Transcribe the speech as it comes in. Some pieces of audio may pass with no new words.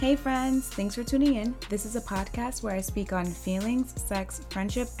Hey friends, thanks for tuning in. This is a podcast where I speak on feelings, sex,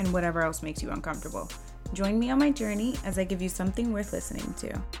 friendship, and whatever else makes you uncomfortable. Join me on my journey as I give you something worth listening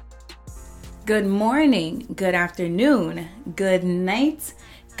to. Good morning, good afternoon, good night,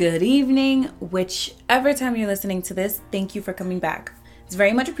 good evening, whichever time you're listening to this, thank you for coming back. It's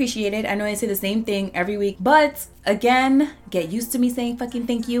very much appreciated. I know I say the same thing every week, but again, get used to me saying fucking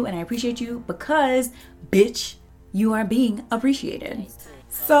thank you, and I appreciate you because, bitch, you are being appreciated.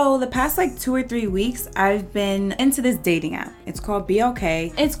 So the past 2 or 3 weeks, I've been into this dating app. It's called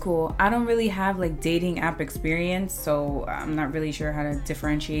BLK. It's cool. I don't really have dating app experience, so I'm not really sure how to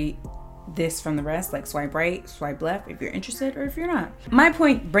differentiate this from the rest, swipe right, swipe left if you're interested or if you're not. My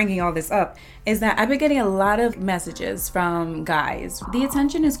point bringing all this up is that I've been getting a lot of messages from guys. The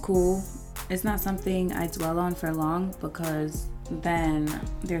attention is cool. It's not something I dwell on for long because then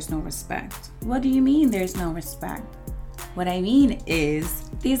there's no respect. What do you mean there's no respect? What I mean is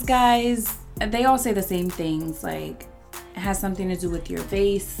these guys, they all say the same things, it has something to do with your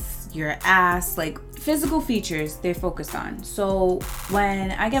face, your ass, physical features they're focused on. So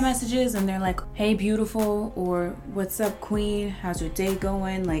when I get messages and they're like, hey beautiful, or what's up queen, how's your day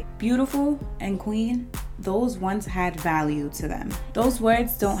going? Beautiful and queen, those once had value to them. Those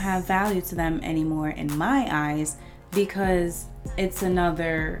words don't have value to them anymore in my eyes because it's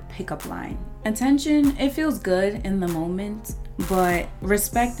another pickup line. Attention, it feels good in the moment, but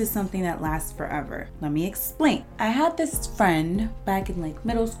respect is something that lasts forever. Let me explain. I had this friend back in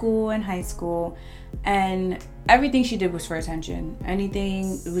middle school and high school, and everything she did was for attention.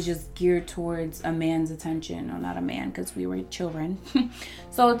 Anything was just geared towards a man's attention, or not a man because we were children.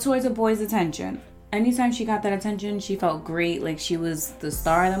 So towards a boy's attention. Anytime she got that attention, she felt great, she was the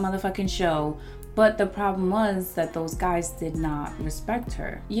star of the motherfucking show. But the problem was that those guys did not respect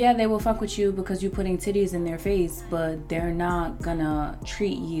her. Yeah, they will fuck with you because you're putting titties in their face, but they're not gonna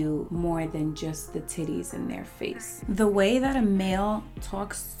treat you more than just the titties in their face. The way that a male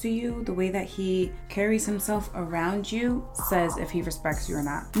talks to you, the way that he carries himself around you, says if he respects you or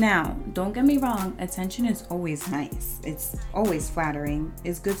not. Now, don't get me wrong, attention is always nice. It's always flattering.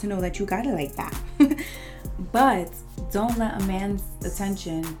 It's good to know that you got it like that. But don't let a man's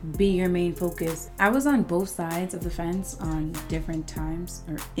attention be your main focus. I was on both sides of the fence on different times,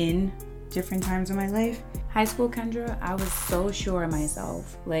 or in different times of my life. High school Kendra, I was so sure of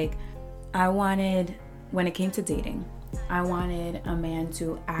myself. I wanted, when it came to dating, I wanted a man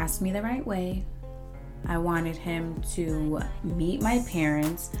to ask me the right way. I wanted him to meet my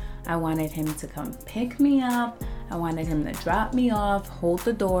parents. I wanted him to come pick me up. I wanted him to drop me off, hold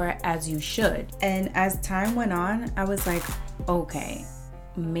the door as you should. And as time went on, I was like, okay,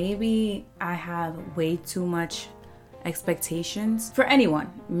 maybe I have way too much expectations for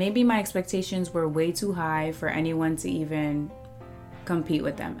anyone. Maybe my expectations were way too high for anyone to even compete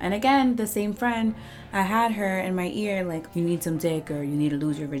with them. And again, the same friend, I had her in my ear you need some dick or you need to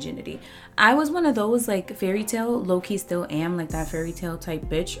lose your virginity. I was one of those fairy tale, low-key still am that fairy tale type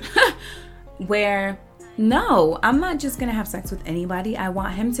bitch where no, I'm not just gonna have sex with anybody. I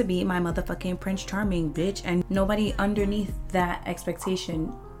want him to be my motherfucking Prince Charming, bitch, and nobody underneath that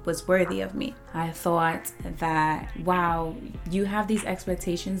expectation was worthy of me. I thought that, wow, you have these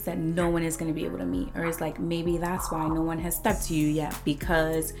expectations that no one is going to be able to meet. Or it's maybe that's why no one has stuck to you yet,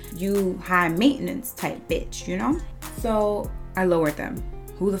 because you high maintenance type bitch, you know? So I lowered them.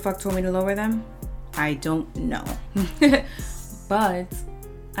 Who the fuck told me to lower them? I don't know. But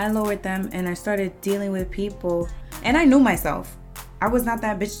I lowered them and I started dealing with people, and I knew myself. I was not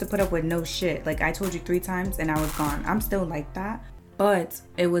that bitch to put up with no shit. I told you 3 times and I was gone. I'm still like that. But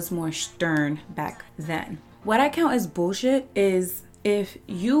it was more stern back then. What I count as bullshit is if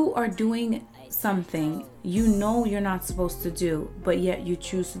you are doing something you know you're not supposed to do, but yet you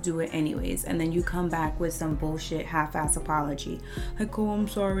choose to do it anyways, and then you come back with some bullshit half-ass apology. Oh, I'm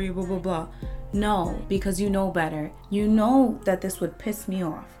sorry, blah, blah, blah. No, because you know better. You know that this would piss me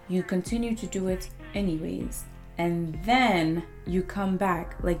off. You continue to do it anyways. And then you come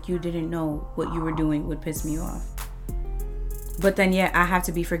back like you didn't know what you were doing would piss me off. But then, yeah, I have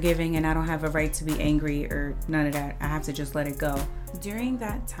to be forgiving and I don't have a right to be angry or none of that. I have to just let it go. During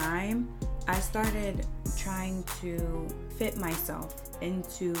that time, I started trying to fit myself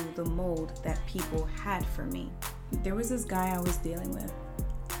into the mold that people had for me. There was this guy I was dealing with,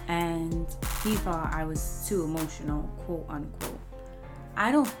 and he thought I was too emotional, quote unquote.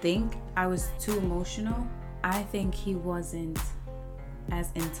 I don't think I was too emotional. I think he wasn't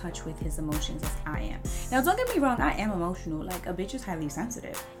as in touch with his emotions as I am. Now, don't get me wrong, I am emotional. A bitch is highly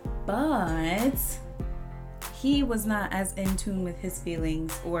sensitive. But he was not as in tune with his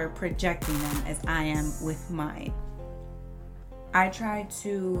feelings or projecting them as I am with mine. I try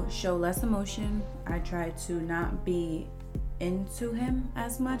to show less emotion. I try to not be into him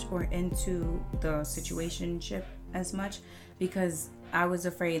as much or into the situationship as much, because I was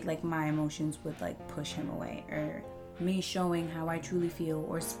afraid like my emotions would like push him away, or me showing how I truly feel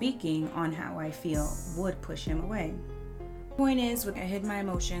or speaking on how I feel would push him away. Point is, I hid my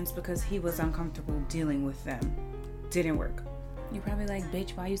emotions because he was uncomfortable dealing with them. Didn't work. You're probably like,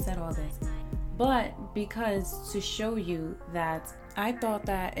 bitch, why you said all this? But because to show you that I thought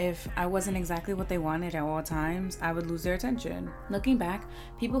that if I wasn't exactly what they wanted at all times, I would lose their attention. Looking back,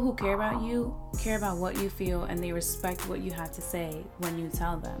 people who care about you care about what you feel, and they respect what you have to say when you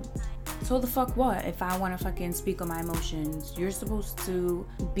tell them. So the fuck what? If I want to fucking speak on my emotions, you're supposed to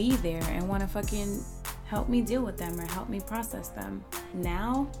be there and want to fucking help me deal with them or help me process them.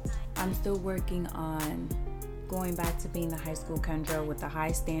 Now, I'm still working on going back to being the high school Kendra with the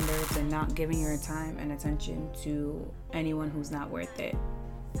high standards and not giving your time and attention to anyone who's not worth it.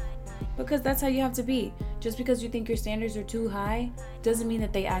 Because that's how you have to be. Just because you think your standards are too high doesn't mean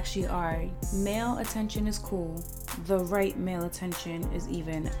that they actually are. Male attention is cool. The right male attention is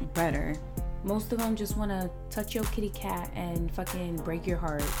even better. Most of them just want to touch your kitty cat and fucking break your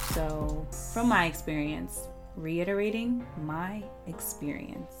heart. So, from my experience, reiterating my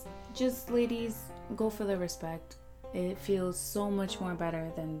experience, just ladies, go for the respect. It feels so much more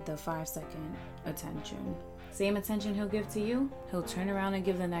better than the 5-second attention. Same attention he'll give to you, he'll turn around and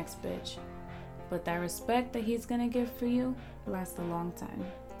give the next bitch. But that respect that he's gonna give for you lasts a long time.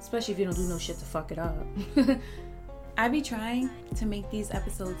 Especially if you don't do no shit to fuck it up. I be trying to make these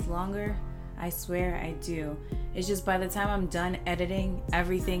episodes longer. I swear I do. It's just by the time I'm done editing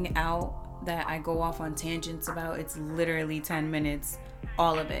everything out that I go off on tangents about, it's literally 10 minutes,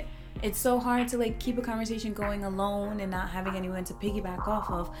 all of it. It's so hard to like keep a conversation going alone and not having anyone to piggyback off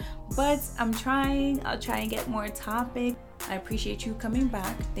of. But I'm trying. I'll try and get more topics. I appreciate you coming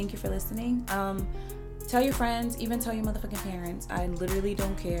back. Thank you for listening. Tell your friends, even tell your motherfucking parents. I literally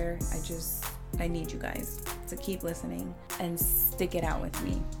don't care. I need you guys to keep listening and stick it out with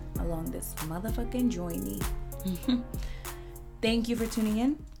me along this motherfucking journey. Thank you for tuning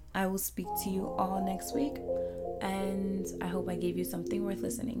in. I will speak to you all next week, and I hope I gave you something worth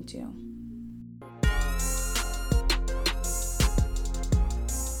listening to.